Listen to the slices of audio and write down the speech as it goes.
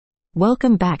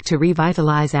Welcome back to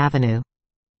Revitalize Avenue,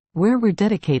 where we're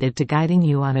dedicated to guiding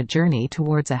you on a journey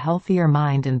towards a healthier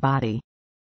mind and body.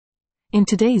 In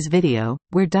today's video,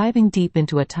 we're diving deep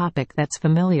into a topic that's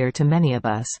familiar to many of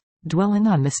us, dwelling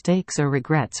on mistakes or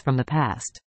regrets from the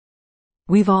past.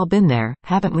 We've all been there,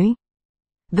 haven't we?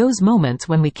 Those moments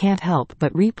when we can't help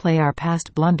but replay our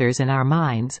past blunders in our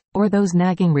minds, or those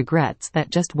nagging regrets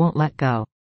that just won't let go.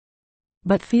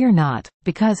 But fear not,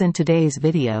 because in today's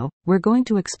video, we're going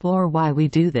to explore why we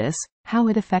do this, how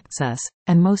it affects us,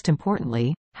 and most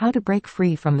importantly, how to break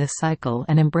free from this cycle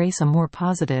and embrace a more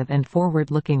positive and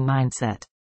forward-looking mindset.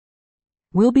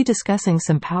 We'll be discussing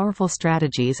some powerful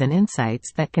strategies and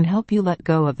insights that can help you let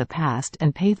go of the past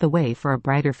and pave the way for a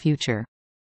brighter future.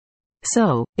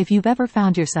 So, if you've ever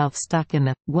found yourself stuck in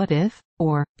the what if,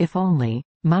 or if only,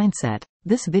 mindset,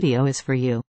 this video is for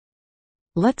you.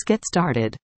 Let's get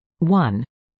started. 1.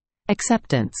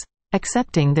 Acceptance.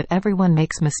 Accepting that everyone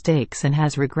makes mistakes and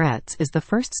has regrets is the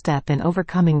first step in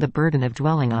overcoming the burden of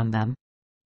dwelling on them.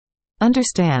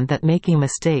 Understand that making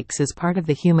mistakes is part of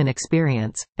the human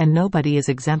experience, and nobody is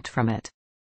exempt from it.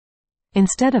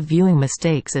 Instead of viewing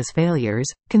mistakes as failures,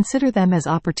 consider them as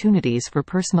opportunities for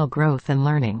personal growth and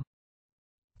learning.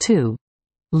 2.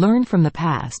 Learn from the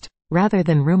past. Rather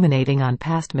than ruminating on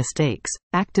past mistakes,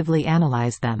 actively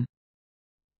analyze them.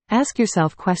 Ask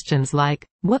yourself questions like,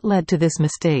 what led to this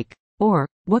mistake? Or,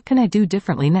 what can I do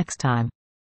differently next time?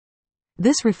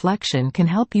 This reflection can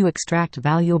help you extract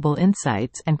valuable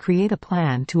insights and create a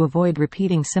plan to avoid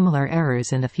repeating similar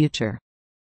errors in the future.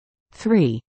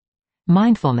 3.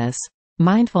 Mindfulness.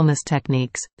 Mindfulness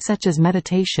techniques, such as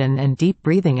meditation and deep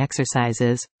breathing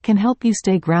exercises, can help you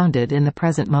stay grounded in the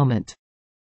present moment.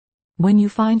 When you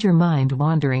find your mind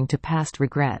wandering to past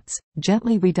regrets,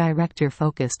 gently redirect your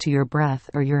focus to your breath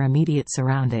or your immediate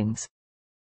surroundings.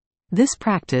 This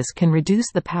practice can reduce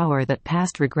the power that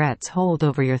past regrets hold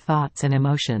over your thoughts and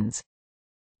emotions.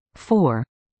 4.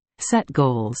 Set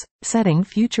goals. Setting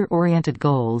future-oriented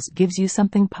goals gives you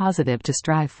something positive to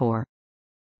strive for.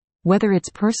 Whether it's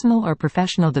personal or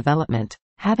professional development,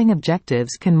 having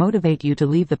objectives can motivate you to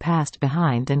leave the past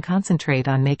behind and concentrate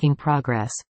on making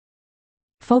progress.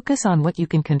 Focus on what you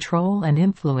can control and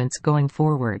influence going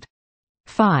forward.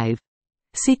 5.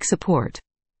 Seek support.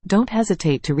 Don't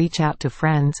hesitate to reach out to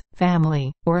friends,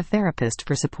 family, or a therapist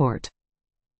for support.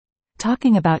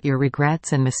 Talking about your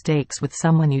regrets and mistakes with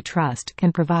someone you trust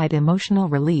can provide emotional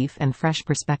relief and fresh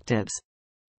perspectives.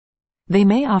 They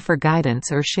may offer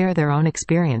guidance or share their own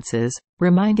experiences,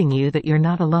 reminding you that you're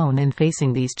not alone in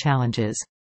facing these challenges.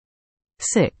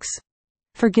 6.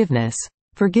 Forgiveness.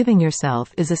 Forgiving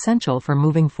yourself is essential for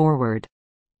moving forward.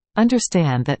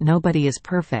 Understand that nobody is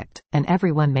perfect, and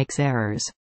everyone makes errors.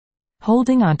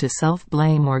 Holding on to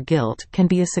self-blame or guilt can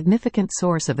be a significant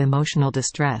source of emotional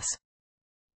distress.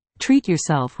 Treat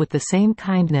yourself with the same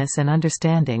kindness and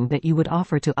understanding that you would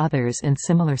offer to others in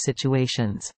similar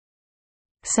situations.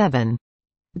 7.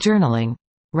 Journaling.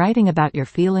 Writing about your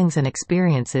feelings and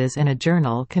experiences in a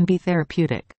journal can be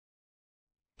therapeutic.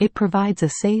 It provides a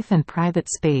safe and private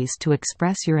space to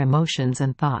express your emotions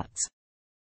and thoughts.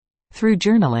 Through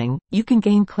journaling, you can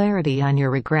gain clarity on your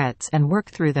regrets and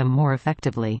work through them more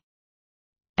effectively.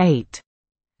 8.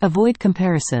 Avoid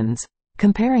comparisons.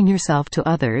 Comparing yourself to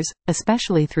others,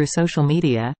 especially through social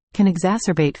media, can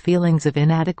exacerbate feelings of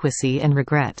inadequacy and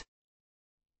regret.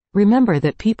 Remember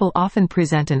that people often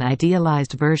present an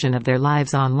idealized version of their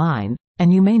lives online,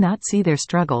 and you may not see their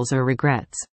struggles or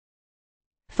regrets.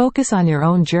 Focus on your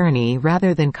own journey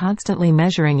rather than constantly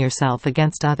measuring yourself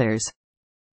against others.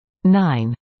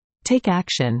 9. Take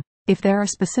action. If there are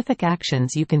specific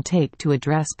actions you can take to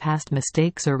address past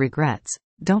mistakes or regrets,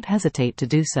 don't hesitate to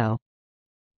do so.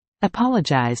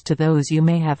 Apologize to those you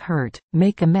may have hurt,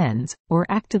 make amends, or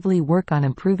actively work on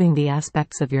improving the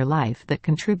aspects of your life that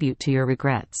contribute to your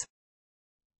regrets.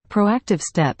 Proactive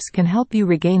steps can help you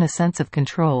regain a sense of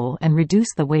control and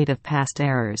reduce the weight of past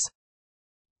errors.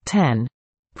 10.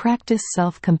 Practice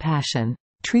self-compassion.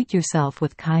 Treat yourself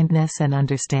with kindness and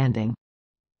understanding.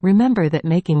 Remember that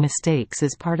making mistakes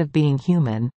is part of being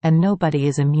human, and nobody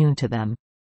is immune to them.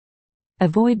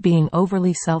 Avoid being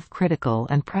overly self-critical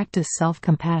and practice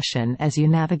self-compassion as you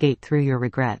navigate through your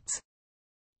regrets.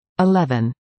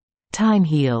 11. Time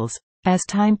heals. As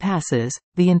time passes,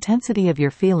 the intensity of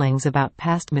your feelings about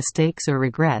past mistakes or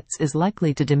regrets is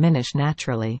likely to diminish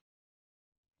naturally.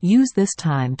 Use this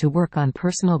time to work on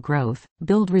personal growth,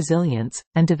 build resilience,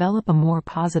 and develop a more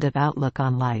positive outlook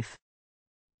on life.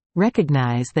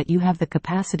 Recognize that you have the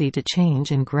capacity to change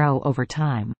and grow over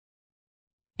time.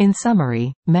 In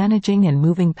summary, managing and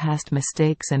moving past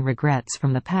mistakes and regrets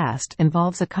from the past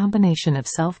involves a combination of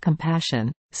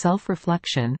self-compassion,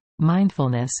 self-reflection,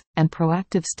 mindfulness, and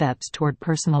proactive steps toward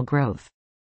personal growth.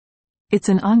 It's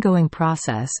an ongoing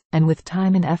process, and with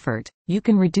time and effort, you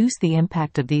can reduce the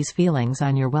impact of these feelings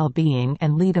on your well-being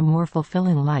and lead a more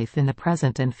fulfilling life in the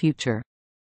present and future.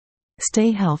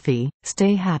 Stay healthy,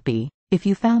 stay happy. If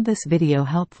you found this video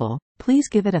helpful, please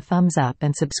give it a thumbs up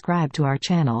and subscribe to our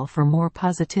channel for more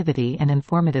positivity and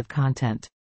informative content.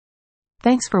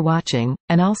 Thanks for watching,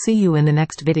 and I'll see you in the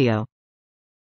next video.